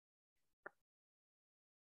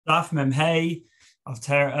Daf Memhei of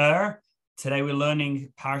Torah Ohr. Today we're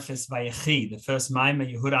learning Parshas Vayechi, the first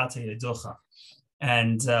Maimer Yehuda to Yoducha.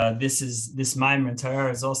 And this Maimer in Torah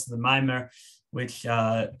is also the Maimer which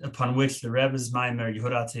upon which the Rebbe's Maimer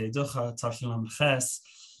Yehuda to Yoducha Tafshin Ches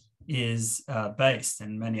is based,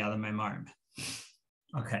 and many other Maimarim.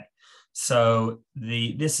 Okay, so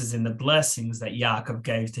this is in the blessings that Yaakov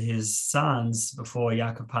gave to his sons before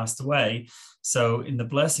Yaakov passed away. So in the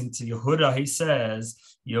blessing to Yehuda, he says,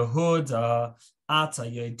 Yehuda, ata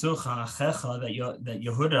yoducha achicha, that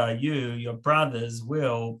Yehuda, your brothers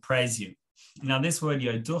will praise you. Now this word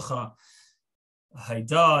yoducha,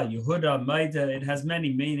 Hoda, Yehuda, Maida, it has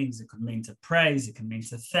many meanings. It could mean to praise, it could mean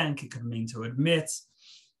to thank, it could mean to admit.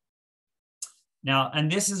 Now,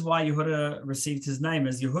 and this is why Yehuda received his name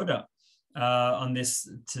as Yehuda. On this,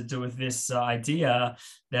 to do with this idea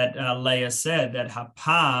that Leah said that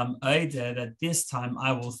apa'am, Oda, that this time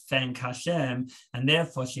I will thank Hashem, and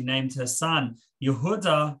therefore she named her son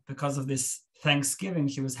Yehuda because of this thanksgiving.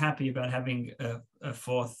 She was happy about having a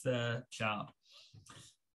fourth child.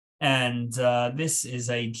 And this is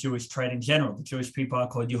a Jewish trait in general. The Jewish people are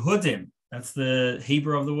called Yehudim. That's the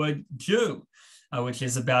Hebrew of the word Jew. Which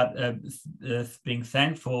is about being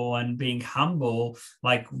thankful and being humble,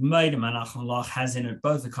 like has in it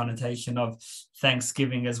both the connotation of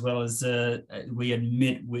thanksgiving as well as we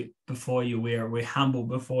admit before you, we're humble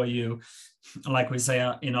before you, like we say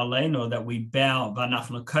in Oleno that we bow,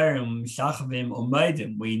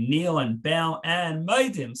 we kneel and bow and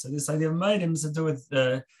moedim. So this idea of moedim is to do with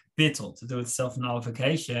bittul, to do with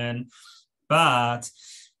self-nullification, but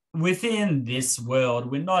within this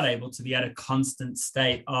world, we're not able to be at a constant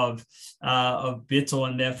state of bittul,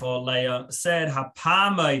 and therefore Leah said,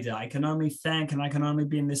 "Hapa'am Oda, I can only thank and I can only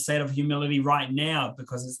be in this state of humility right now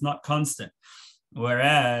because it's not constant."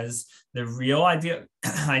 Whereas the real idea of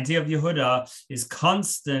Yehuda is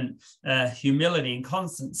constant humility and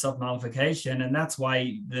constant self-nullification, and that's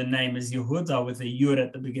why the name is Yehuda with a yud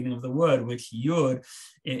at the beginning of the word, which yud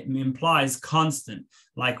it implies constant,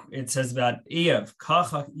 like it says about Eov,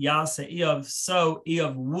 kacha yase Eov, so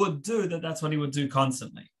Eov would do that. That's what he would do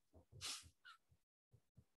constantly,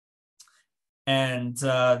 and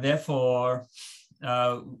therefore.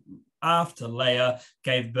 After Leah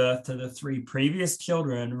gave birth to the three previous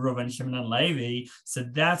children, Reuven, Shimon, and Levi, so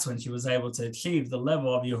that's when she was able to achieve the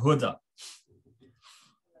level of Yehuda.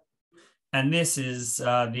 And this is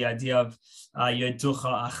the idea of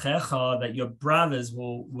yoducha achicha, that your brothers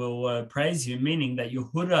will praise you, meaning that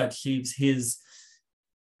Yehuda achieves his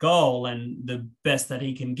goal and the best that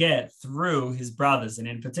he can get through his brothers, and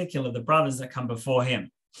in particular, the brothers that come before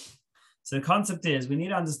him. So the concept is we need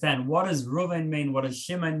to understand what does Reuven mean, what does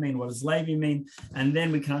Shimon mean, what does Levi mean, and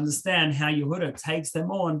then we can understand how Yehuda takes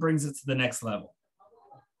them all and brings it to the next level.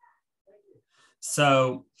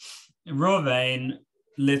 So Reuven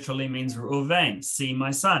literally means Reuven, see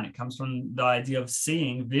my son. It comes from the idea of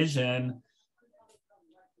seeing, vision.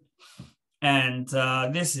 And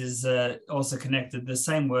this is also connected, the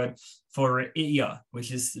same word for Iya,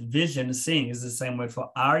 which is vision, seeing, is the same word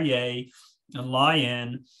for Aryeh, a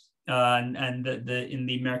lion. And in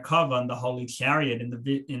the Merkava, and the Holy Chariot, in the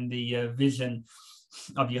vision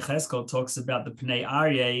of Yechezkel, talks about the Pnei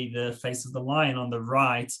Aryeh, the face of the lion on the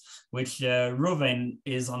right, which Reuven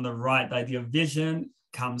is on the right. The idea of vision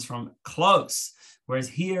comes from close, whereas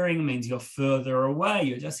hearing means you're further away.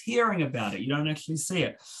 You're just hearing about it. You don't actually see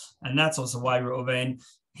it. And that's also why Reuven,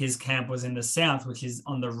 his camp was in the south, which is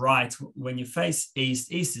on the right. When you face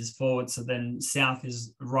east, east is forward, so then south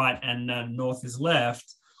is right and north is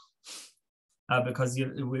left. Because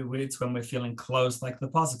it's when we're feeling close, like the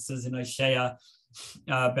pasuk says in Hosea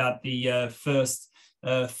about the first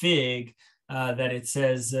fig, that it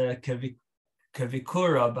says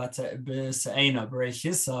kavikura but eina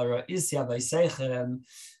bereishisa isya v'seichem,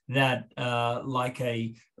 that like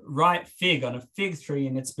a ripe fig on a fig tree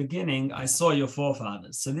in its beginning, I saw your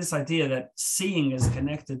forefathers. So this idea that seeing is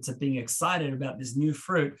connected to being excited about this new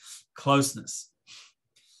fruit, closeness,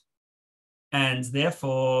 and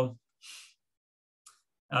therefore.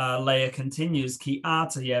 Leah continues, Ki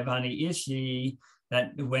ata yevani ishi,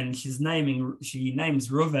 that when she names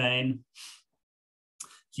Reuven,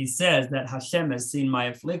 she says that Hashem has seen my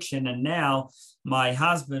affliction, and now my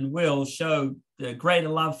husband will show the greater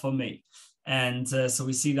love for me. And so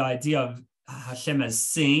we see the idea of Hashem has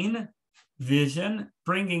seen, vision,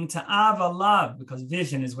 bringing to Ava love, because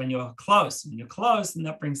vision is when you're close, and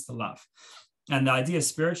that brings to love. And the idea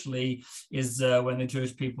spiritually is when the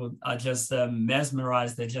Jewish people are just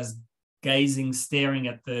mesmerized, they're just gazing, staring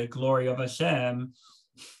at the glory of Hashem,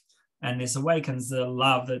 And this awakens the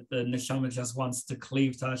love that the neshama just wants to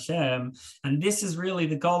cleave to Hashem. And this is really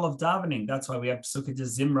the goal of davening. That's why we have Psukei de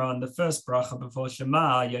Zimra on the first bracha before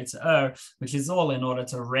Shema, Torah Ohr, which is all in order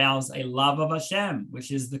to rouse a love of Hashem, which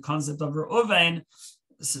is the concept of Reuven,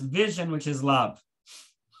 vision, which is love.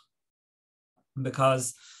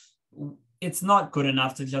 Because it's not good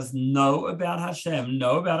enough to just know about Hashem,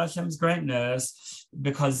 know about Hashem's greatness,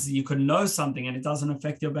 because you could know something and it doesn't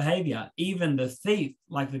affect your behavior. Even the thief,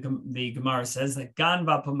 like the Gemara says, that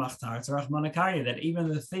that even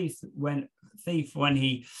the thief, when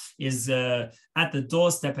he is at the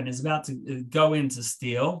doorstep and is about to go in to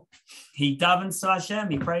steal, he davens to Hashem,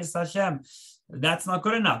 he prays to Hashem. That's not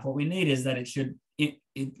good enough. What we need is that it should be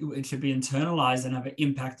internalized and have an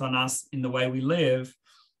impact on us in the way we live,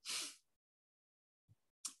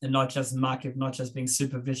 and not just makif, not just being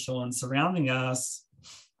superficial and surrounding us,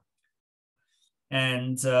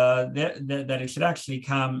 and that it should actually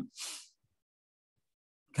come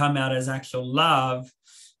out as actual love,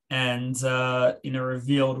 and in a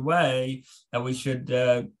revealed way, that we should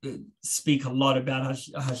speak a lot about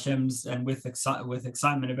Hashem's, and with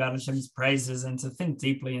excitement about Hashem's praises, and to think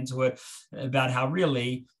deeply into it, about how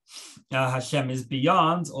really Hashem is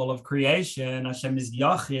beyond all of creation. Hashem is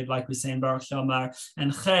Yachid, like we say in Baruch Shamar,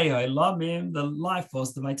 and Lamim, the life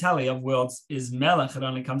force, the vitality of worlds, is Melech. It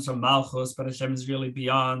only comes from Malchus, but Hashem is really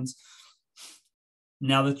beyond.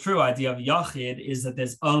 Now, the true idea of Yachid is that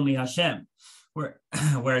there's only Hashem,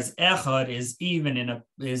 whereas Echad is even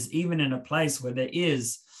in a place where there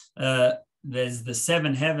is there's the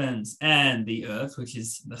seven heavens and the earth, which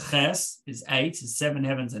is the Ches is 8, is 7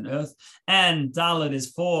 heavens and earth, and Dalet is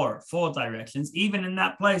 4 directions. Even in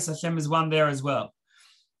that place, Hashem is one there as well.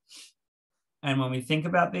 And when we think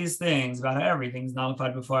about these things, about how everything's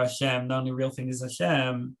nullified before Hashem, the only real thing is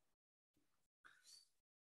Hashem,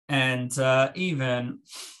 and even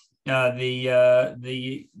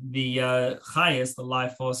the highest, the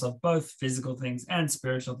life force of both physical things and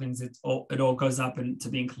spiritual things, it all goes up and to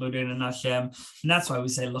be included in Hashem. And that's why we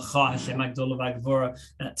say L'cha Hashem Agdula V'Gvura,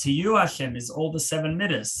 that to you Hashem is all the 7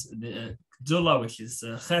 midas, the Gdula, which is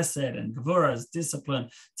Chesed, and Gvura is discipline,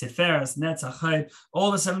 Tiferes, Netzach, Chayv,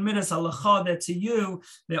 all the 7 midas are L'cha, that to you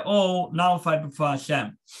they're all nullified before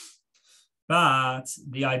Hashem. But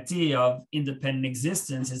the idea of independent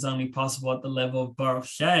existence is only possible at the level of Baruch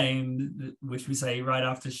Shem, which we say right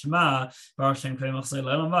after Shema, Baruch Shem, when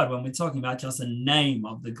we're talking about just a name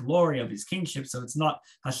of the glory of his kingship. So it's not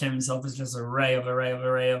Hashem himself, it's just a ray of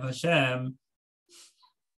Hashem,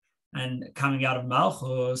 and coming out of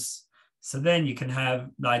Malchus. So then you can have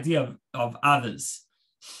the idea of others.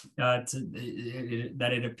 That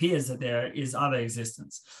it appears that there is other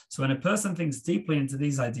existence. So when a person thinks deeply into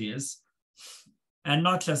these ideas, and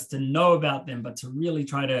not just to know about them, but to really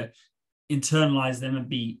try to internalize them and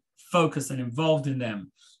be focused and involved in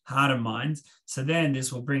them, heart and mind. So then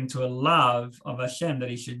this will bring to a love of Hashem,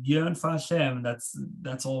 that he should yearn for Hashem.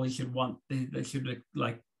 That's all he should want. They should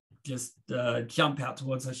just jump out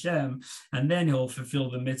towards Hashem, and then he'll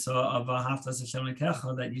fulfill the mitzvah of Ahavtas Hashem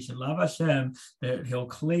Ekecha, that you should love Hashem, that he'll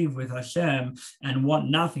cleave with Hashem and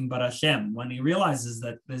want nothing but Hashem. When he realizes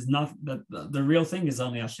that there's nothing, that the real thing is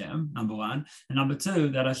only Hashem, number one, and number two,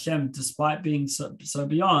 that Hashem, despite being so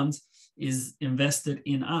beyond, is invested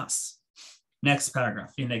in us. Next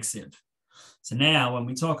paragraph, in Eksiv. So now when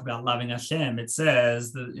we talk about loving Hashem, it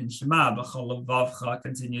says that in Shema, B'chol Levavcha,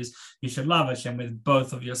 continues, you should love Hashem with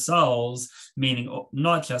both of your souls, meaning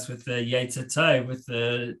not just with the Yetzer Tov, with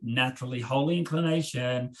the naturally holy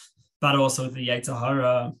inclination, but also with the Yetzer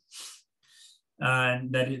Hara.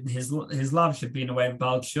 And that his love should be in a way of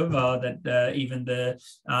Baal Tshuva, that even the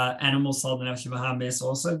animal soul, the Nefesh Bahamis,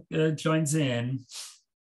 also joins in.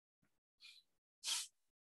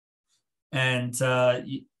 And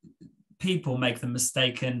people make the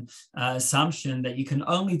mistaken assumption that you can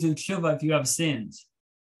only do tshuva if you have sinned.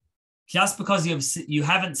 Just because you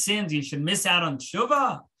haven't sinned, you should miss out on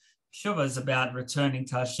tshuva. Tshuva is about returning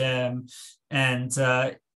to Hashem, and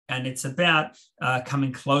it's about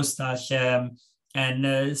coming close to Hashem.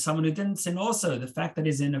 And someone who didn't sin also, the fact that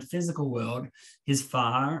he's in a physical world, he's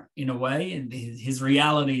far in a way, and his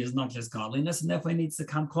reality is not just godliness, and therefore he needs to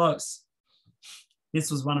come close. This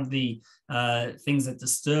was one of the things that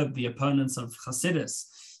disturbed the opponents of Hasidus.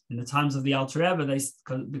 In the times of the Alter Rebbe,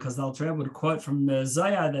 because the Alter Rebbe would quote from the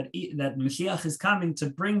Zohar that Mashiach is coming to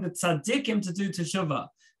bring the tzaddikim to do teshuvah.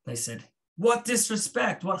 They said, what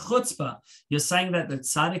disrespect, what chutzpah. You're saying that the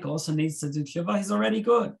tzaddik also needs to do teshuvah? He's already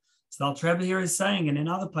good. So the Alter Rebbe here is saying, and in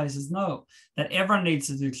other places, no, that everyone needs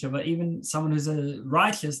to do teshuvah. Even someone who's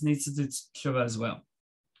righteous needs to do teshuvah as well.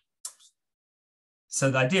 So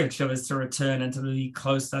the idea of tshuva is to return and to be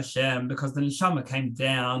close to Hashem, because the neshama came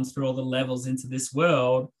down through all the levels into this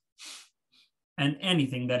world, and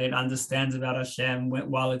anything that it understands about Hashem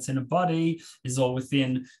while it's in a body is all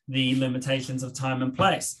within the limitations of time and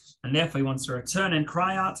place. And therefore he wants to return and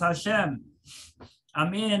cry out to Hashem.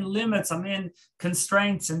 I'm in limits, I'm in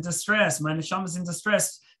constraints and distress. My neshama is in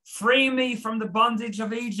distress. Free me from the bondage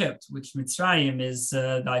of Egypt, which Mitzrayim is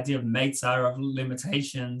the idea of meitzar, of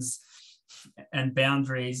limitations and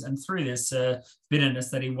boundaries, and through this bitterness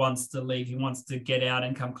that he wants to leave, he wants to get out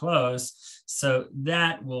and come close. So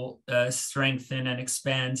that will strengthen and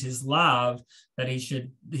expand his love, that he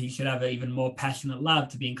should have an even more passionate love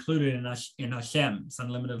to be included in Hashem's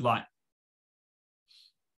unlimited light.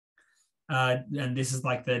 And this is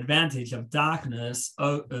like the advantage of darkness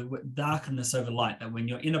over light, that when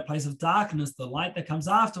you're in a place of darkness, the light that comes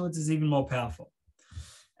afterwards is even more powerful.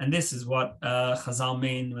 And this is what Chazal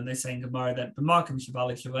mean when they say in Gemara that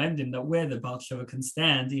that where the Baal Tshuva can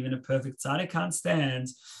stand, even a perfect tzaddik can't stand.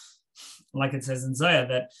 Like it says in Zohar,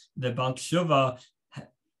 that the Baal Tshuva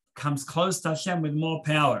comes close to Hashem with more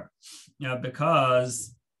power,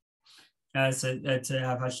 because to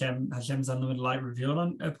have Hashem's unlimited light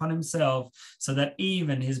revealed upon himself, so that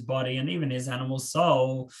even his body and even his animal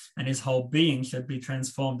soul and his whole being should be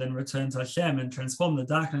transformed and return to Hashem and transform the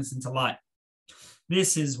darkness into light.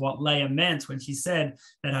 This is what Leah meant when she said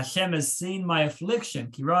that Hashem has seen my affliction,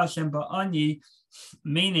 Kira Hashem ba'ani,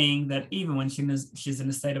 meaning that even when she's in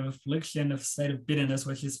a state of affliction, a state of bitterness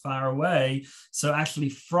where she's far away, so actually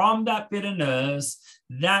from that bitterness,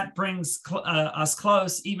 that brings us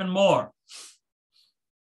close even more.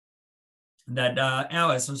 That our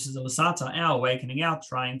awakening out,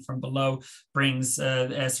 trying from below, brings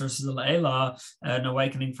an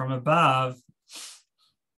awakening from above.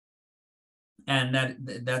 And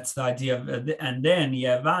that's the idea of, and then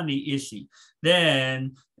Yavani Ishi,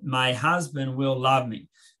 then my husband will love me.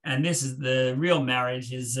 And this is the real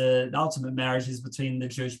marriage, is the ultimate marriage is between the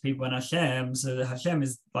Jewish people and Hashem. So the Hashem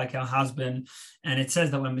is like our husband. And it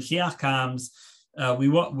says that when Mashiach comes,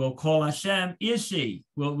 we'll call Hashem Ishi.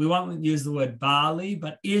 We won't use the word Bali,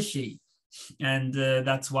 but Ishi. And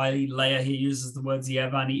that's why Leah here uses the words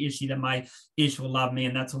Yavani Ishi, that my Ish will love me.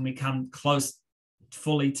 And that's when we come close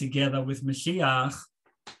fully together with Mashiach.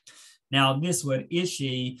 Now, this word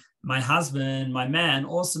Ishi, my husband, my man,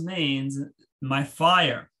 also means my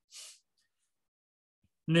fire.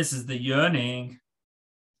 And this is the yearning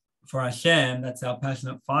for Hashem. That's our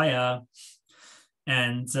passionate fire.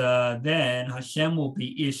 And then Hashem will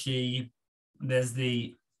be Ishi. There's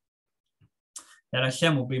that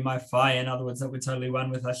Hashem will be my fire. In other words, that we're totally one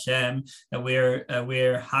with Hashem, that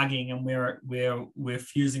we're hugging and we're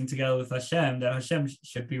fusing together with Hashem, that Hashem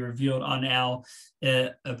should be revealed on our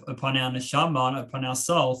upon our neshama, upon our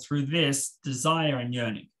soul, through this desire and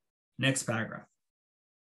yearning. Next paragraph.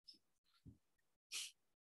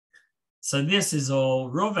 So this is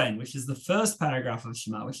all Reuven, which is the first paragraph of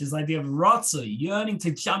Shema, which is the idea of Rotzu, yearning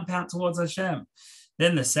to jump out towards Hashem.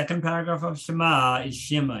 Then the second paragraph of Shema is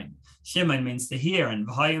Shimon. Shimon means to hear, and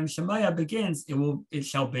V'hayim Shemaya begins, it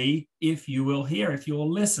shall be, if you will hear, if you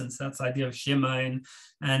will listen. So that's the idea of Shimon,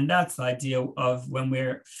 and that's the idea of when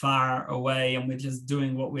we're far away and we're just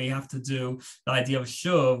doing what we have to do, the idea of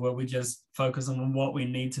Shuv, where we just focus on what we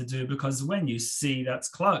need to do, because when you see, that's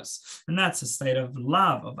close, and that's a state of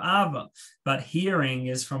love, of Ava. But hearing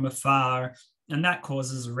is from afar, and that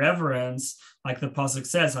causes reverence, like the pasuk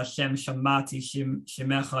says, Hashem shamati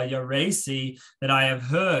shimecha yaresi, that I have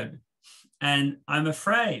heard, and I'm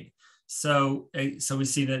afraid. So we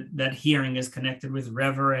see that hearing is connected with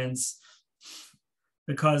reverence,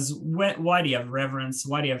 because why do you have reverence?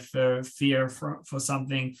 Why do you have fear for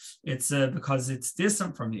something? It's because it's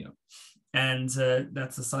distant from you, and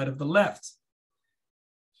that's the side of the left.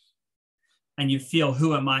 And you feel,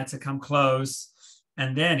 who am I to come close?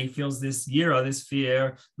 And then he feels this yira, this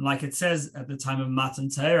fear, like it says at the time of Matan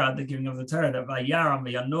Torah, the giving of the Torah, that vayaram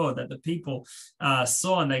v'yanor, that the people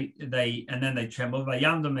saw and then they trembled,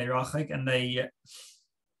 vayamdu meirachik,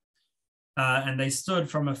 and they stood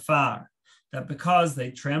from afar. That because they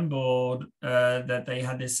trembled, that they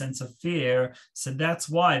had this sense of fear, so that's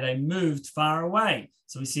why they moved far away.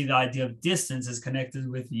 So we see the idea of distance is connected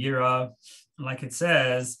with yira, like it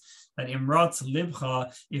says, that imrotz libcha,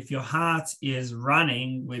 if your heart is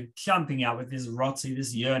running with jumping out with this rotzi,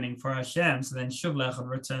 this yearning for Hashem, so then shuv lecha,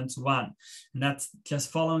 return to one. And that's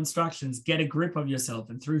just follow instructions, get a grip of yourself.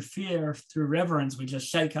 And through fear, through reverence, we just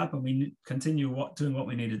shake up and we continue doing what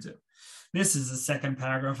we need to do. This is the second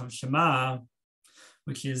paragraph of Shema,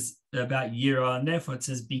 which is about yira, and therefore it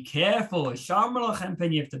says, be careful. You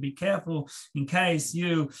have to be careful in case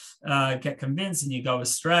you get convinced and you go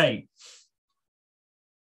astray.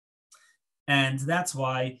 And that's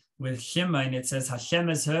why with Shimon it says Hashem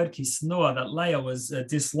has heard kisnua, that Leah was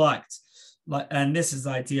disliked. And this is the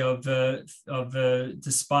idea of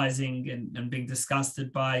despising and being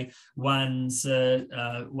disgusted by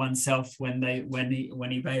oneself when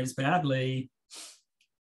he behaves badly.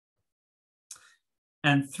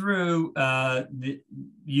 And through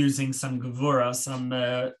using some gevura, some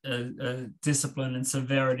discipline and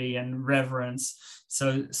severity and reverence,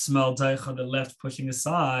 so small doicha, the left pushing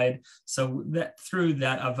aside, so that through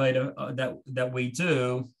that avodah that we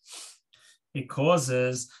do, it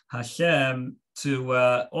causes Hashem to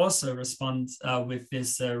also respond with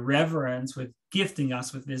this reverence, with gifting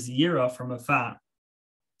us with this yira from afar.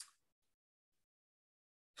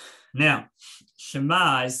 Now,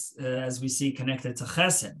 Shema is, as we see, connected to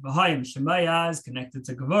Chesed. V'hoyim Shema is connected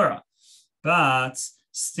to Gevura, but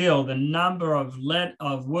still the number of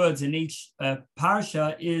words in each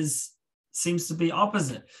parsha seems to be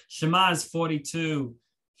opposite. Shema is 42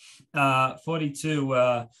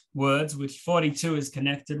 words, which 42 is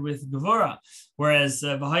connected with Gevura, whereas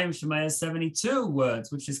V'hoyim Shema is 72 words,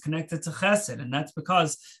 which is connected to Chesed, and that's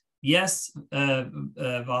because yes,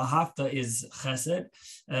 V'ahavta is Chesed.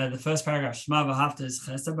 The first paragraph, Shema V'ahavta is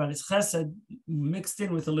Chesed, but it's Chesed mixed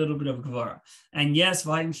in with a little bit of Gevura. And yes,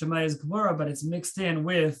 V'hayim Shema is Gevura, but it's mixed in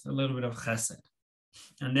with a little bit of Chesed.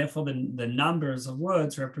 And therefore, the numbers of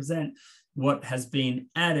words represent what has been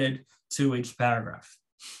added to each paragraph.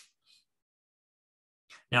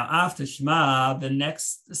 Now, after Shema, the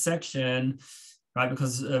next section, right,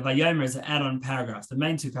 because Vayomer is an add-on paragraph. The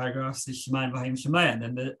main two paragraphs is Shema and V'hayim Shema,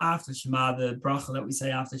 and then after Shema, the bracha that we say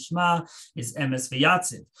after Shema is Emes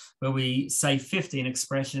V'yatziv, where we say 15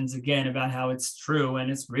 expressions again about how it's true and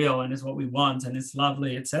it's real and it's what we want and it's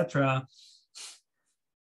lovely, etc.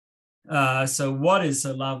 So what is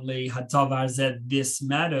so lovely? Hadavar zeh, this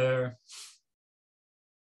matter.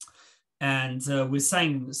 And we're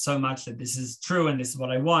saying so much that this is true and this is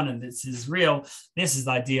what I want and this is real. This is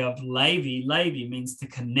the idea of Levi. Levi means to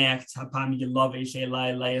connect. Hapam Yelovei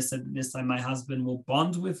Leah said that this time my husband will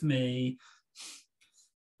bond with me,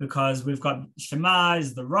 because we've got Shema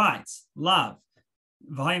is the right, love.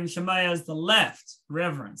 V'hayim Shema is the left,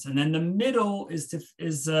 reverence. And then the middle is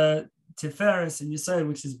Tiferes and Yesod,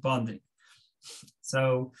 which is bonding.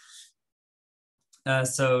 So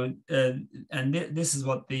this is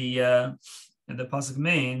what the pasuk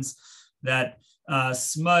means, that that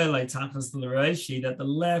the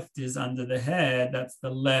left is under the head. That's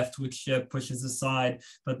the left which pushes aside,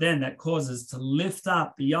 but then that causes to lift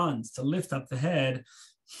up beyond, to lift up the head.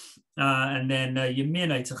 And then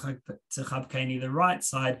Yemina Techabkeni, the right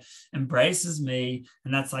side embraces me,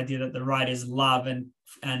 and that's the idea that the right is love and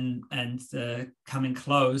coming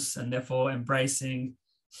close, and therefore embracing.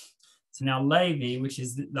 So now Levi, which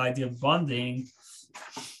is the idea of bonding,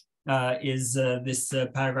 is this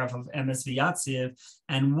paragraph of Emes V'yatziv.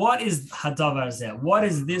 And what is Hadavar Zeh? What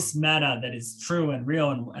is this matter that is true and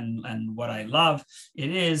real and what I love?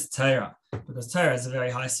 It is Torah, because Torah is a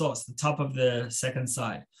very high source, the top of the second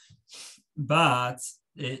side. But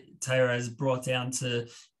Torah is brought down to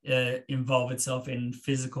involve itself in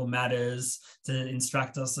physical matters, to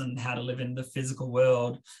instruct us on how to live in the physical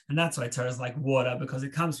world. And that's why Torah is like water, because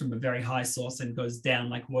it comes from a very high source and goes down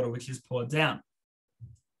like water, which is poured down.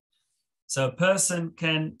 So a person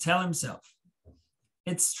can tell himself,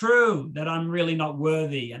 it's true that I'm really not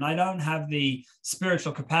worthy and I don't have the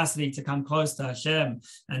spiritual capacity to come close to Hashem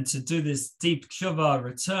and to do this deep tshuva,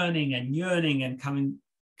 returning and yearning and coming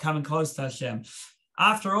close to Hashem.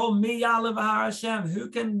 After all, mi ya'aleh v'har Hashem, who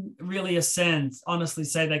can really ascend, honestly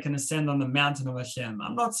say they can ascend on the mountain of Hashem?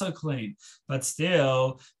 I'm not so clean. But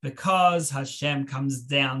still, because Hashem comes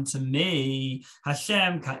down to me,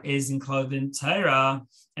 Hashem is enclosed in Torah,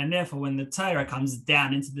 and therefore when the Torah comes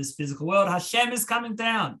down into this physical world, Hashem is coming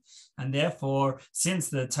down. And therefore, since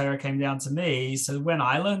the Torah came down to me, so when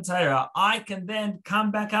I learn Torah, I can then come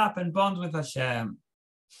back up and bond with Hashem.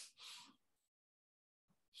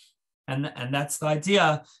 And that's the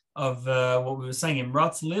idea of what we were saying in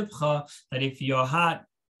Ratz Libcha, that if your heart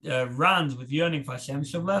runs with yearning for Hashem,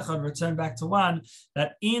 Shavlecha, return back to one,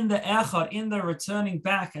 that in the echad, in the returning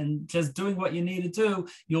back and just doing what you need to do,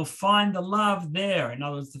 you'll find the love there. In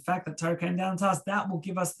other words, the fact that Torah came down to us, that will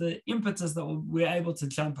give us the impetus that we're able to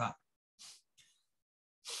jump up.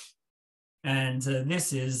 And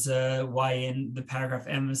this is why in the paragraph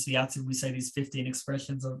Emes V'yatziv we say these 15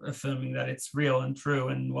 expressions of affirming that it's real and true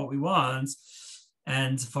and what we want.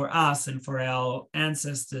 And for us and for our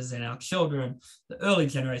ancestors and our children, the early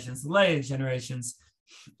generations, the later generations.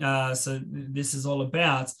 So this is all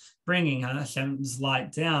about bringing Hashem's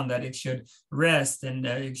light down, that it should rest and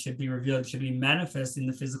it should be revealed, it should be manifest in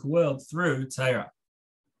the physical world through Torah.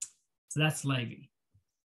 So that's Levi.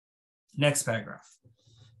 Next paragraph.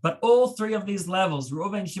 But all three of these levels,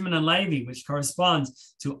 Reuven, Shimon, and Levi, which correspond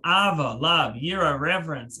to Ava, love, Yira,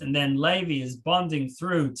 reverence, and then Levi is bonding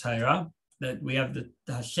through Torah, that we have the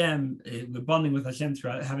Hashem, we're bonding with Hashem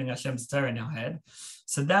through having Hashem's Torah in our head.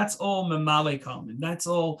 So that's all Mamale Kalman. That's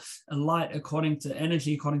all a light according to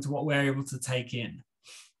energy, according to what we're able to take in.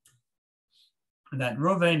 And that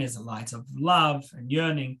Reuven is a light of love and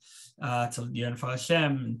yearning, to yearn for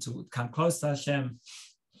Hashem and to come close to Hashem.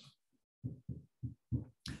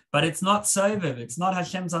 But it's not Sovev. It's not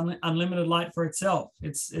Hashem's unlimited light for itself.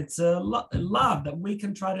 It's a love that we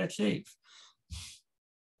can try to achieve.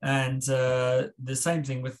 And the same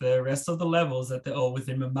thing with the rest of the levels that they're all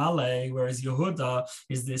within Mamale, whereas Yehuda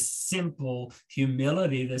is this simple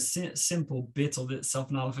humility, this simple bittul, this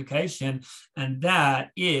self-nullification, and that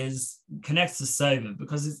connects to Sovev,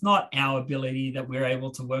 because it's not our ability that we're able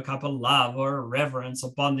to work up a love or a reverence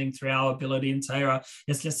or bonding through our ability in Torah.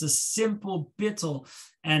 It's just a simple bittul,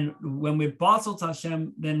 and when we're bottled to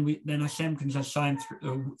Hashem, then Hashem can just shine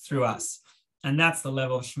through us. And that's the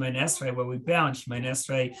level of Shemon Esrei, where we bound Shemon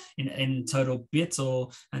Esrei in total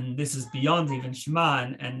bittul, and this is beyond even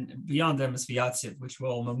Shema and beyond Emes V'Yatziv, which we're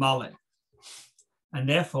all Mamale. And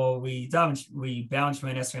therefore we bound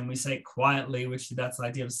Shemon Esrei and we say it quietly, that's the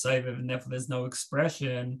idea of Sovev, and therefore there's no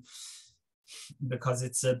expression because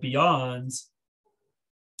it's beyond.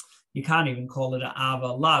 You can't even call it an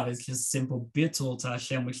Ava love. It's just simple bittul to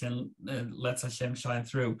Hashem, which then lets Hashem shine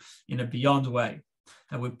through in a beyond way.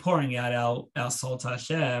 That we're pouring out our soul to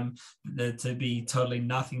Hashem, to be totally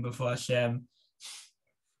nothing before Hashem,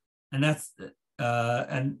 and that's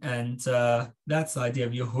that's the idea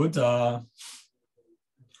of Yehuda.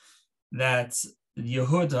 That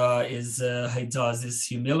Yehuda is does this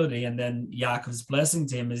humility, and then Yaakov's blessing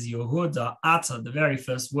to him is Yehuda Ata, the very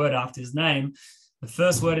first word after his name. The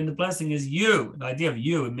first word in the blessing is you. The idea of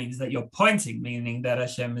you, it means that you're pointing, meaning that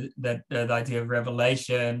Hashem, that the idea of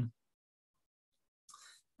revelation.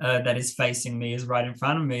 That is facing me, is right in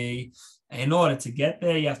front of me. In order to get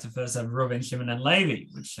there, you have to first have Reuven, Shimon, and Levi,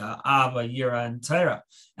 which are Ava, Yira, and Torah.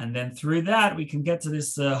 And then through that, we can get to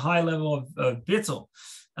this high level of bittul.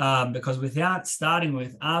 Because without starting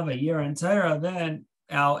with Ava, Yira, and Torah, then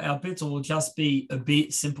our bittul will just be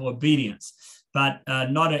simple obedience, but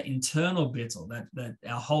not an internal bittul, that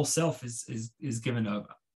our whole self is given over.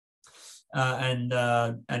 And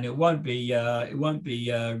it won't be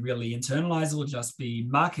really internalized. It will just be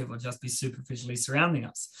makiv, will just be superficially surrounding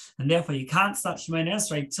us. And therefore, you can't start Shemon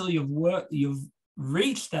Esrei till you've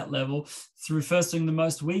reached that level through first doing the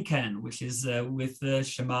most we can, which is with the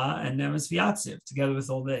Shema and Emes V'Yatziv, together with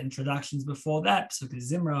all the introductions before that, Psukei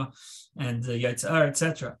Zimra and Yotzar,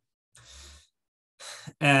 etc.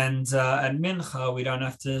 And at Mincha, we don't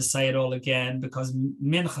have to say it all again, because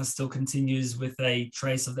Mincha still continues with a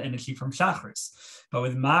trace of the energy from Shacharis. But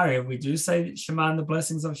with Mariv, we do say Shema and the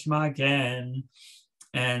blessings of Shema again.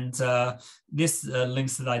 And this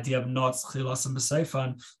links to the idea of Notz, Chilos, and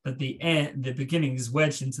B'Seifan, that the beginning is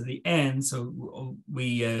wedged into the end. So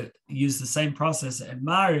we use the same process at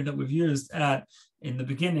Mariv that we've used in the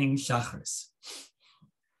beginning, Shacharis.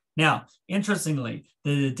 Now, interestingly,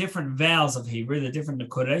 the different vowels of Hebrew, the different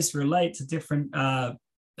Nakodes, relate to different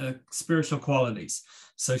spiritual qualities.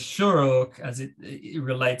 So Shuruk, as it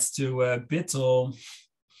relates to bittul,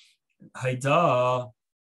 Haida,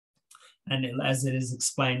 and as it is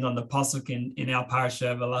explained on the pasuk in our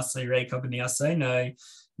parsha, Velasei Reikab Niasene,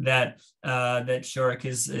 that Shuruk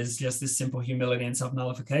is just this simple humility and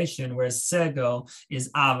self-nullification, whereas Segel is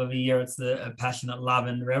Ava V'Yira, it's the passionate love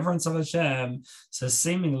and reverence of Hashem. So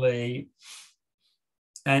seemingly,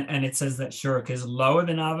 and it says that Shuruk is lower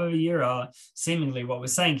than Ava V'Yira. Seemingly, what we're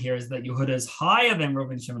saying here is that Yehuda is higher than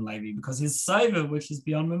Reuven, Shimon, Levi, because his Sovev, which is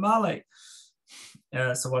beyond Mamale.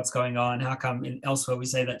 So what's going on? How come elsewhere we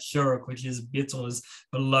say that Shuruk, which is bittul, is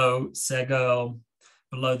below Segel,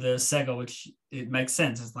 below the Segel, which it makes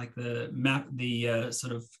sense. It's like the map, the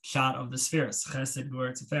sort of chart of the spheres. Chesed,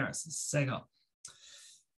 Gvura, Tiferes, Segel.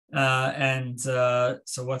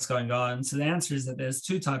 So what's going on? So the answer is that there's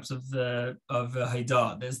two types of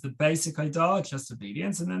Haidah. There's the basic Haidah, just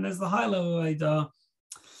obedience, and then there's the high level Haidah,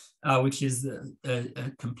 which is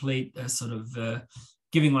a complete sort of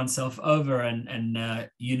giving oneself over and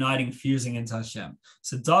uniting, fusing into Hashem.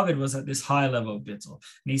 So David was at this high level of bittul.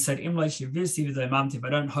 And he said, if I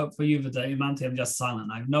don't hope for you, I'm just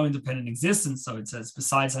silent. I have no independent existence, so it says,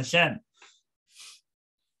 besides Hashem.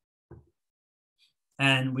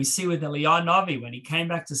 And we see with Eliyahu Navi, when he came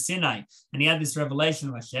back to Sinai and he had this revelation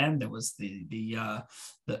of Hashem, there was the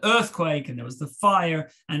earthquake and there was the fire,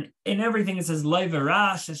 and in everything it says Levi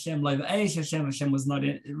Rash Hashem, Levi Eish Hashem. Hashem was not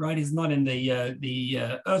in, right? He's not in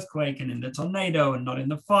the earthquake and in the tornado and not in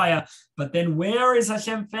the fire. But then where is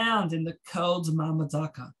Hashem found? In the cold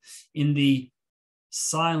Mamadaka, in the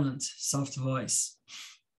silent, soft voice.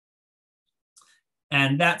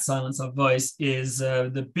 And that silence of voice is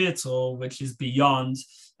the bittul, which is beyond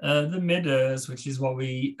the midas, which is what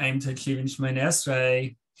we aim to achieve in Shemona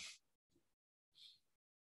Esrei.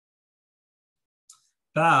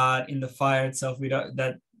 But in the fire itself, we don't.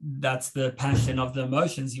 That's the passion of the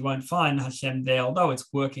emotions. You won't find Hashem there, although it's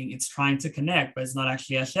working, it's trying to connect, but it's not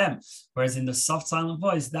actually Hashem. Whereas in the soft, silent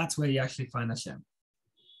voice, that's where you actually find Hashem.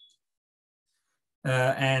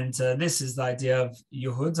 This is the idea of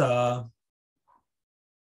Yehuda.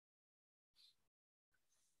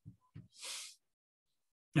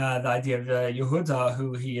 The idea of Yehuda,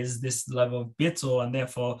 who he is this level of bittul, and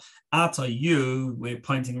therefore you, we're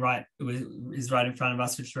pointing right, is right in front of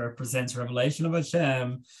us, which represents revelation of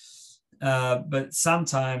Hashem. But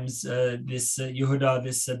sometimes this Yehuda,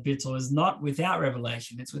 this bittul, is not without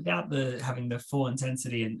revelation. It's without having the full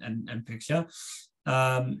intensity and picture.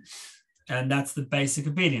 And that's the basic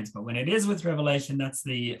obedience. But when it is with revelation, that's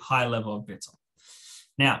the high level of bittul.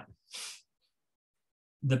 Now,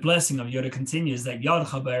 the blessing of Yoda continues that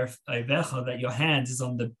that your hand is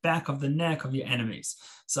on the back of the neck of your enemies.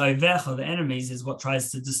 So the enemies, is what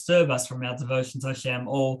tries to disturb us from our devotion to Hashem,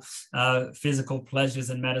 all physical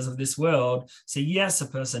pleasures and matters of this world. So yes, a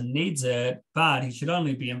person needs it, but he should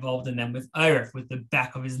only be involved in them with with the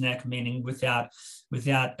back of his neck, meaning without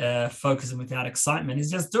focus and without excitement.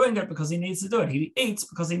 He's just doing it because he needs to do it. He eats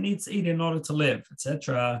because he needs to eat in order to live,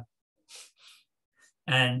 etc.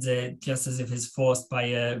 And just as if he's forced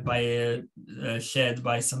shed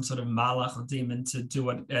by some sort of malach or demon to do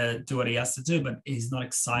what he has to do, but he's not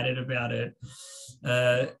excited about it.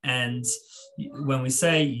 And when we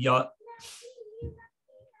say yadcha,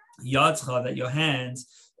 that your hand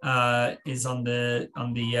is on the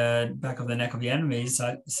back of the neck of your enemies,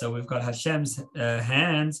 so we've got Hashem's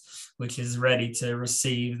hands, which is ready to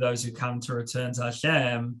receive those who come to return to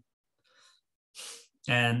Hashem.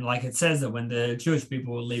 And like it says that when the Jewish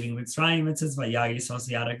people were leaving Mitzrayim, it says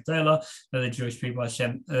that the Jewish people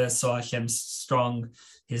saw Hashem's strong,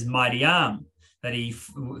 his mighty arm, that he did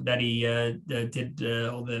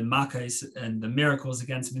all the makas and the miracles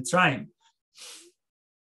against Mitzrayim.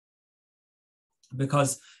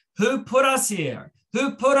 Because who put us here?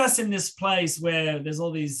 Who put us in this place where there's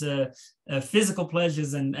all these physical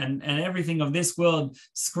pleasures and everything of this world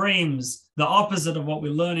screams the opposite of what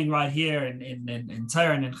we're learning right here in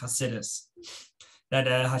Torah and in Chassidus, that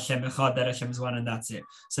Hashem echad, that Hashem is one, and that's it.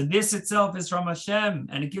 So this itself is from Hashem,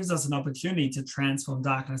 and it gives us an opportunity to transform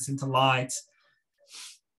darkness into light,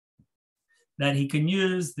 that he can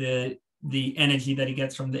use the energy that he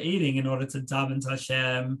gets from the eating in order to daven to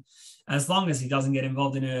Hashem, as long as he doesn't get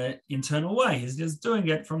involved in an internal way. He's just doing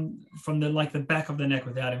it from the back of the neck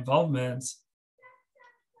without involvement.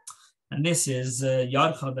 And this is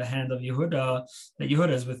Yadcha, the hand of Yehuda, that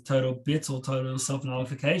Yehuda is with total bittul, total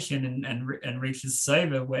self-nullification, and reaches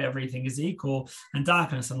Seva, where everything is equal, and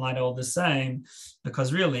darkness and light are all the same,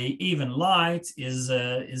 because really even light is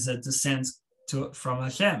a descent from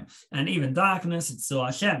Hashem, and even darkness, it's still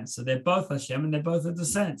Hashem. So they're both Hashem and they're both a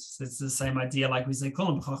descent. So it's the same idea, like we say,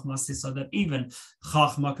 that even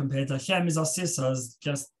Chachma compared to Hashem is asisa, is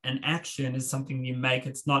just an action, is something you make.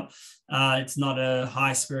 It's not a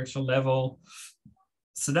high spiritual level.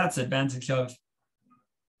 So that's the advantage of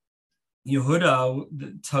Yehuda,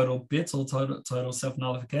 the total bittul, total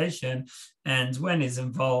self-nullification, and when he's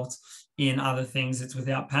involved in other things, it's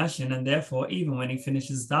without passion, and therefore even when he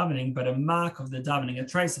finishes davening, but a mark of the davening, a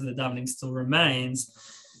trace of the davening still remains.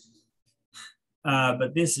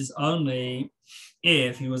 But this is only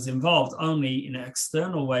if he was involved only in an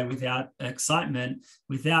external way, without excitement,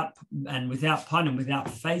 without panim, without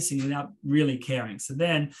facing, without really caring. So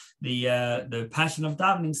then the passion of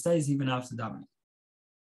davening stays even after davening.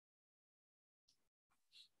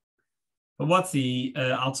 But what's the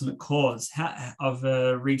ultimate cause of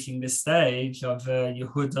reaching this stage of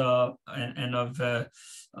Yehuda and of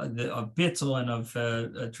bittul and of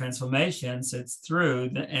transformation? So it's through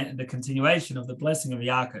the continuation of the blessing of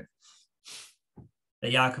Yaakov.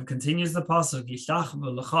 that Yaakov continues the pasuk,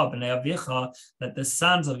 that the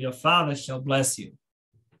sons of your father shall bless you.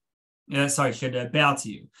 Should bow to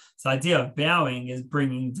you. So the idea of bowing is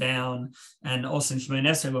bringing down, and also in Shimon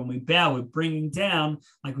Esrei, when we bow, we're bringing down,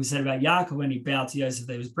 like we said about Yaakov when he bowed to Yosef,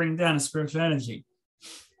 they was bringing down a spiritual energy.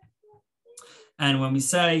 And when we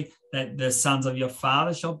say that the sons of your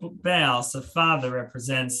father shall bow, so father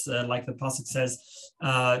represents, like the pasuk says,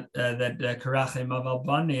 that karachem av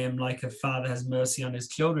banim, like a father has mercy on his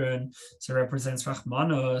children, so represents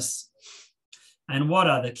Rachmanos. And what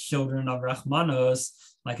are the children of Rachmanos?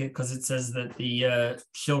 Because it says that the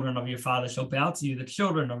children of your father shall bow to you. The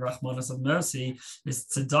children of Rachmanos, of mercy, is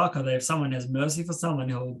tzedakah. That if someone has mercy for someone,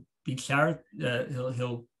 he'll be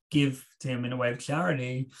he'll give to him in a way of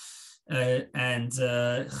charity, and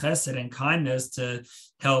chesed and kindness to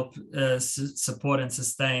help support and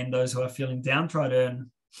sustain those who are feeling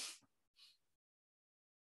downtrodden.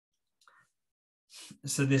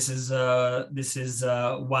 So this is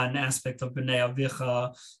one aspect of Bnei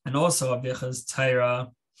Avicha, and also Avicha's Torah,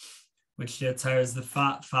 which Torah is the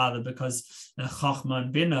father, because Chachma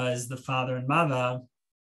and Bina is the father and mother.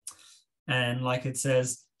 And like it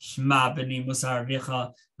says, Shema b'ni musar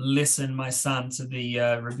Avicha, listen, my son, to the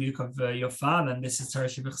rebuke of your father. And this is Torah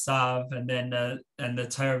Shebichsav, and then and the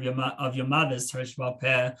Torah of your mother is Torah Shebal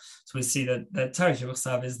Peh. So we see that Torah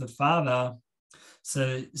Shebichsav is the father.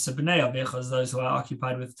 So Bnei Avicha is those who are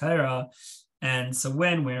occupied with Torah, and so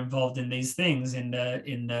when we're involved in these things, in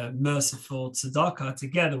the merciful tzedakah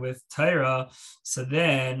together with Torah, so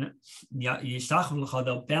then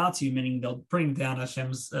they'll bow to you, meaning they'll bring down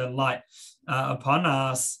Hashem's light upon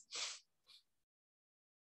us.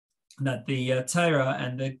 That the Torah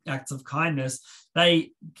and the acts of kindness,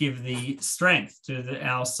 they give the strength to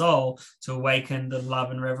our soul to awaken the love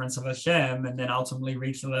and reverence of Hashem, and then ultimately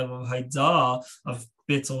reach the level of Hodah, of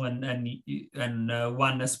bittul and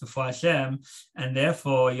oneness before Hashem. And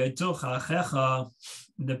therefore, יודוך, אחיך,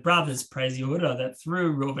 the brothers praise Yehuda, that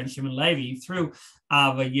through Reuven, Shimon, Levi, through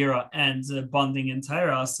Ava, Yira, and bonding in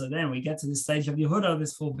Torah, so then we get to the stage of Yehuda,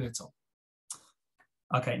 this full bittul.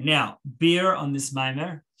 Okay, now, beer on this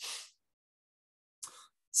maimer.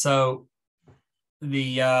 So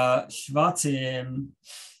the Shvatim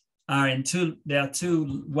are there are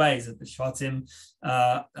two ways that the Shvatim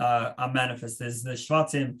are manifest. There's the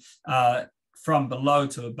Shvatim from below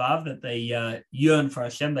to above, that they yearn for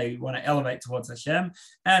Hashem, they want to elevate towards Hashem,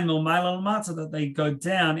 and Melmaila Lamata, that they go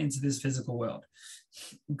down into this physical world.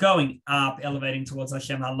 Going up, elevating towards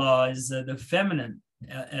Hashem Allah is the feminine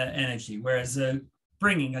energy, whereas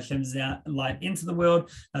bringing Hashem's light into the world,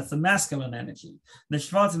 that's the masculine energy. The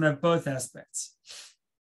Shvatim have both aspects.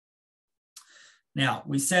 Now,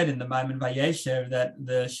 we said in the moment Vayechi that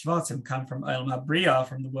the Shvatim come from Olam HaBriah,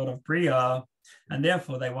 from the world of Briah, and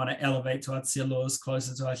therefore they want to elevate to Atzilus,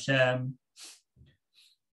 closer to Hashem.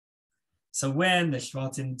 So when the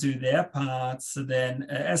Shvatim do their part, so then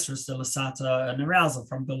Esrus Delasata, an arousal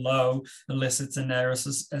from below, elicits an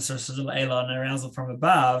Esrus Delasata, an arousal from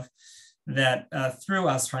above, that through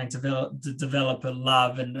us trying to develop a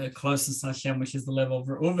love and a closeness to Hashem, which is the level of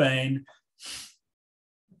Reuven,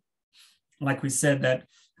 like we said, that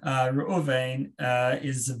Reuven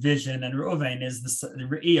is vision, and Reuven is the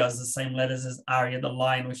Re'iyah is the same letters as Arya, the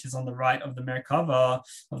lion, which is on the right of the Merkava,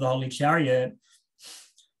 of the Holy Chariot.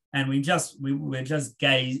 And we're just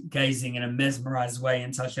gazing in a mesmerized way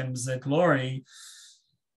into Hashem's glory.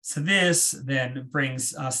 So this then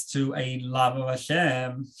brings us to a love of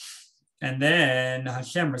Hashem. And then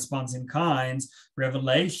Hashem responds in kind,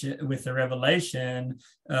 with the revelation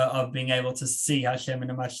of being able to see Hashem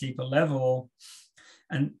in a much deeper level.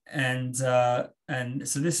 And so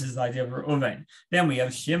this is the idea of Reuven. Then we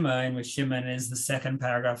have Shimon, which Shimon is the second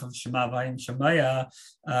paragraph of Shema Vayim Shemaya.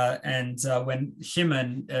 And when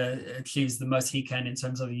Shimon achieves the most he can in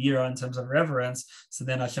terms of yira, in terms of reverence, so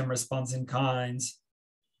then Hashem responds in kind.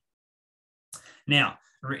 Now,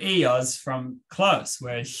 Re'iyah is from close,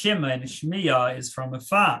 whereas Shimon, Shmiyah, is from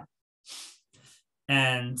afar.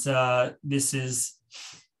 And this is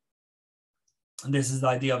the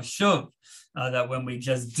idea of Shuv, that when we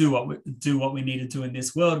just do what we need to do in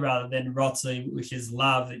this world, rather than Rotzi, which is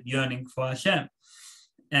love, yearning for Hashem.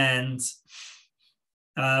 And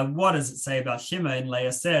what does it say about Shimon?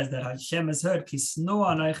 Leah says that Hashem has heard Kisnu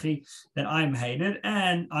Anochi, that I'm hated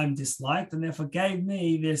and I'm disliked, and therefore gave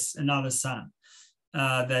me this another son.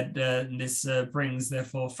 This brings,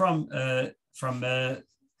 therefore, from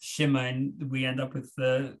Shimon, we end up with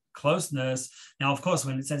the closeness. Now, of course,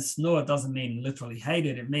 when it says snor, it doesn't mean literally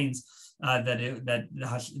hated. It means that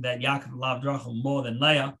Yaakov loved Rachel more than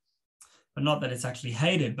Leah. but not that it's actually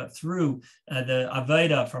hated, but through the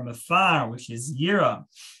avodah from afar, which is yira.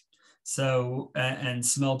 So, and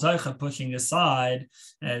smeltocha, pushing aside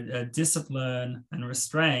discipline and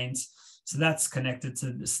restraint. So that's connected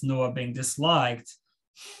to the snore being disliked.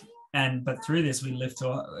 But through this we lift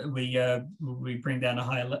we bring down a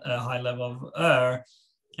high level of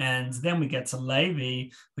and then we get to Levi,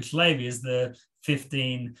 which Levi is the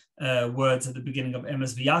 15 words at the beginning of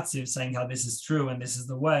emes v'yatziv, saying how this is true and this is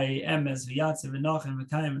the way, emes v'yatziv v'nochem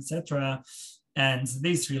v'kayim, etc. And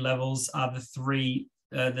these three levels are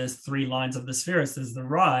there's three lines of the spheres. There's the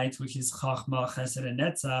right, which is chachma, chesed, and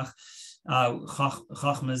netzach.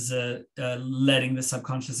 Chachma is letting the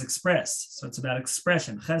subconscious express, so it's about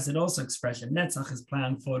expression. Chesed also expression. Netzach is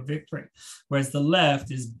planning for victory, whereas the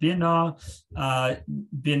left is bina, the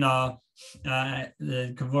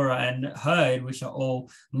kavura and hod, which are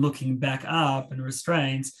all looking back up and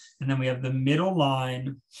restraint. And then we have the middle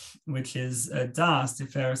line, which is das,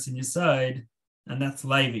 tiferes, and yesod, and that's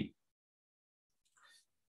Levi.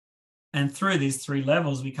 And through these three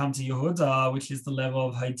levels, we come to Yehuda, which is the level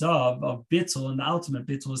of Hodah, of Bittul, and the ultimate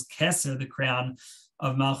Bittul is Keser, the crown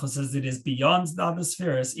of Malchus, as it is beyond the other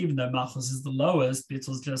spheres. Even though Malchus is the lowest, Bittul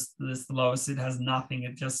is just the lowest, it has nothing,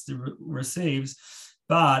 it just receives,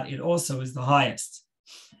 but it also is the highest,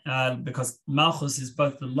 because Malchus is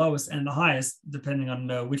both the lowest and the highest, depending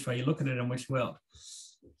on which way you look at it and which world.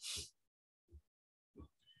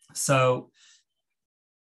 So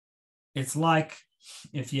it's like,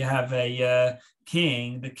 if you have a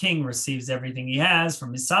king, the king receives everything he has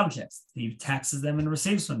from his subjects. He taxes them and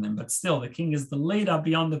receives from them, but still the king is the leader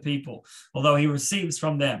beyond the people, although he receives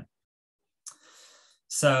from them.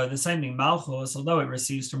 So the same thing, Malchus, although it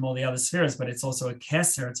receives from all the other spheres, but it's also a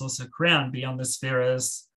keser, it's also a crown beyond the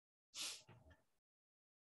spheres.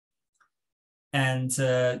 And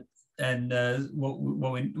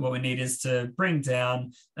what we need is to bring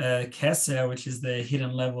down keser, which is the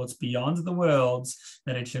hidden level. It's beyond the worlds,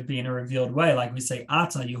 that it should be in a revealed way. Like we say,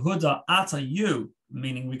 ata Yehuda, ata you,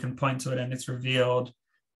 meaning we can point to it and it's revealed.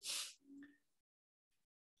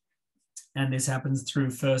 And this happens through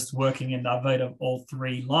first working in the avodah of all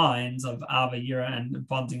three lines of ava, yira, and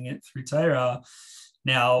bonding it through Torah.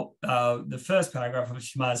 Now, the first paragraph of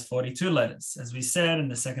Shema is 42 letters, as we said, and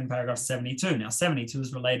the second paragraph 72. Now, 72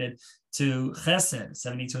 is related to chesed.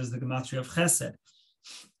 72 is the gematria of chesed.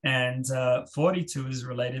 And 42 is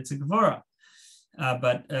related to gevura.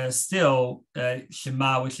 But still,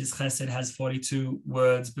 Shema, which is chesed, has 42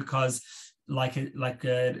 words because, like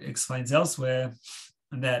it explains elsewhere,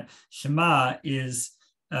 that Shema is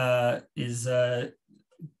gevura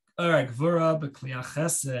b'kli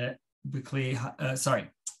chesed.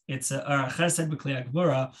 It's chesed b'kli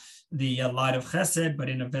gevura, the light of chesed, but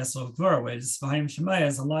in a vessel of gevura, whereas Vahim Shemaya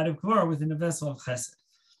is a light of gevura within a vessel of chesed.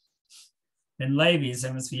 Then Levi is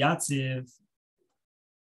emes v'yatziv,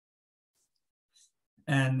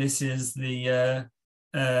 and this is the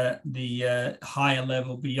higher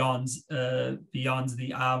level beyond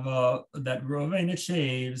the ava that Reuven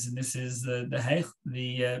achieves, and this is the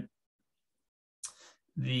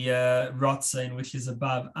rotzain, which is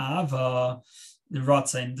above ava, the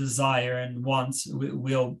rotzain, desire and wants,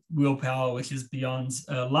 willpower, which is beyond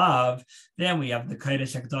love. Then we have the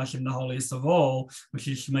kodesh hakdashim, the holiest of all, which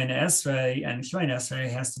is Shemona Esrei, and Shemona Esrei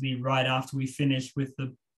has to be right after we finish with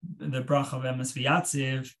the bracha of emes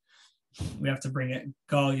v'yatziv. We have to bring it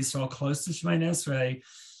Gal Yisrael close to Shemona Esrei,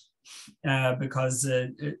 because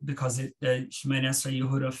Shemona Esrei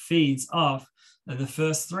Yehuda feeds off the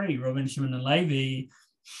first three, Reuven, Shimon, and Levi,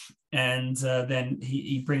 and then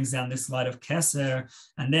he brings down this light of Keser.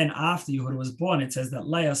 And then after Yehuda was born, it says that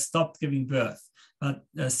Leah stopped giving birth, but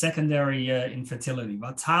secondary infertility.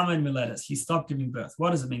 Vatamid miletus, he stopped giving birth.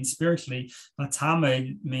 What does it mean spiritually?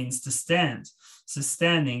 Vatamid means to stand. So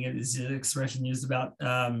standing is an expression used about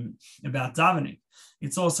davening.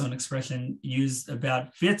 It's also an expression used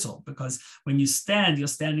about bittul, because when you stand, you're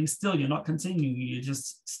standing still, you're not continuing, you're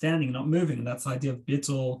just standing, not moving. That's the idea of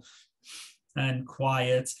bittul and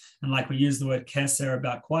quiet. And like we use the word keser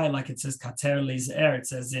about quiet, like it says kater lizer, it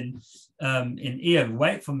says in Ear,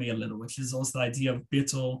 wait for me a little, which is also the idea of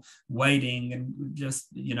bittul, waiting and just,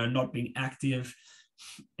 not being active.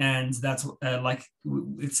 And that's like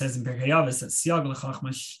it says in Pirkei Avos, that siag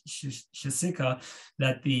l'chachma shesika,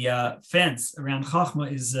 that the fence around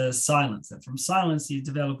chachma is silence. That from silence you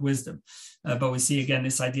develop wisdom. But we see again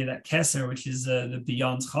this idea that keser, which is the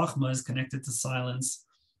beyond chachma, is connected to silence.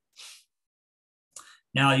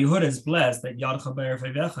 Now Yehuda is blessed that Yadcha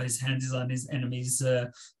be'erev, his hand is on his enemy's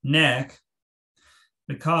neck,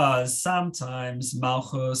 because sometimes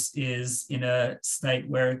Malchus is in a state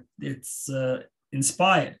where it's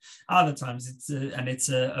inspired. Other times it's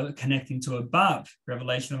connecting to above,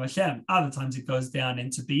 revelation of Hashem. Other times it goes down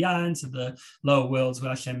into beyond, to the lower worlds where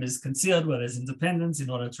Hashem is concealed, where there's independence, in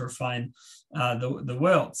order to refine the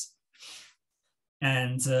worlds.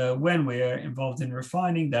 And when we're involved in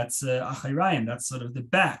refining, that's achirayim, that's sort of the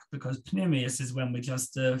back, because pnimius is when we're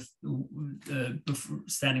just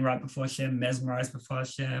standing right before Hashem, mesmerized before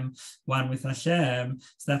Hashem, one with Hashem.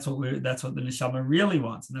 So that's what the neshama really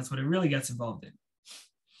wants, and that's what it really gets involved in.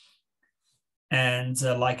 And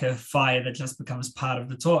like a fire that just becomes part of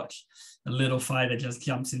the torch, a little fire that just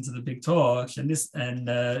jumps into the big torch. And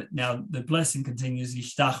now the blessing continues,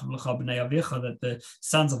 that the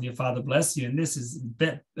sons of your father bless you. And this is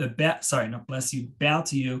not bless you, bow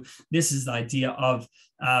to you. This is the idea of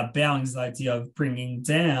bowing, is the idea of bringing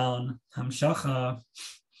down hamshacha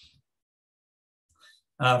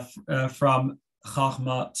from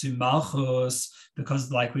Chachma to Malchus,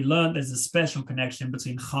 because like we learned, there's a special connection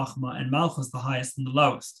between Chachma and Malchus, the highest and the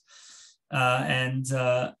lowest. And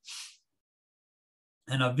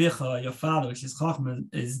Avicha, your father, which is Chachma,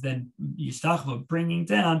 is then Yishtachva, bringing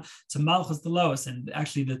down to Malchus, the lowest. And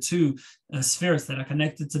actually the two spheres that are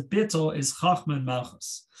connected to Bittul is Chachma and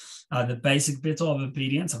Malchus. The basic Bittul of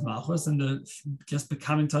obedience of Malchus, and the just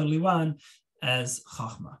becoming totally one as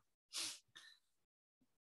Chachma.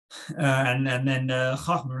 And then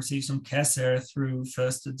Chachma receives some Keser through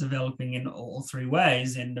first developing in all three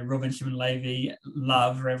ways, in the Reuven, Shimon, Levi,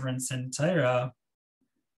 love, reverence, and Torah.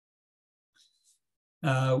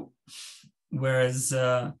 Whereas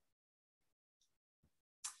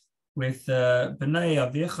with B'nai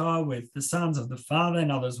Avicha, with the sons of the father,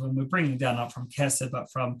 and others, when we're bringing down not from Keser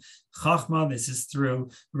but from Chachma, this is through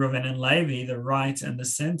Reuven and Levi, the right and the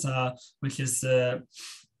center, which is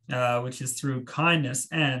through kindness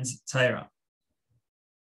and Torah.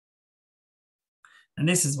 And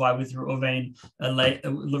this is why with Reuven's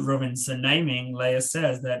naming, Leah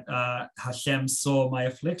says that Hashem saw my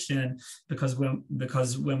affliction, because when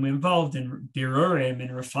we're involved in birurim,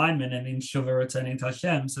 in refinement, and in shuva, returning to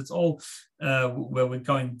Hashem, so it's all where we're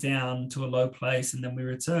going down to a low place and then we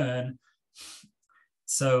return.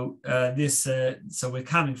 So so we're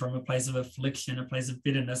coming from a place of affliction, a place of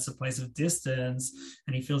bitterness, a place of distance,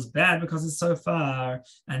 and he feels bad because it's so far.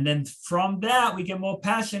 And then from that, we get more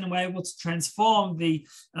passion, and we're able to transform the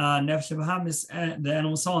nefesh bahamis, the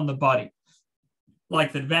animal soul, and the body,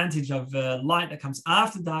 like the advantage of light that comes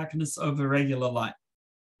after darkness over regular light.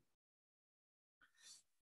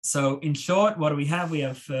 So in short, what do we have? We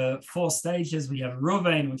have 4 stages. We have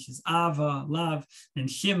Reuven, which is Ava, love, then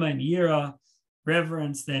Shimon, Yira,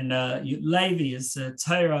 reverence, then Levi is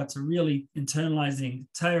Torah, to really internalizing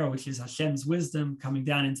Torah, which is Hashem's wisdom coming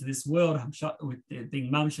down into this world, with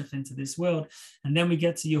being mamshech into this world. And then we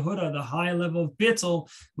get to Yehuda, the higher level of bittul,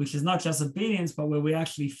 which is not just obedience, but where we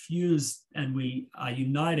actually fuse and we are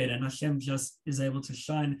united, and Hashem just is able to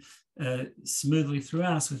shine smoothly through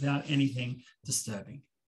us without anything disturbing.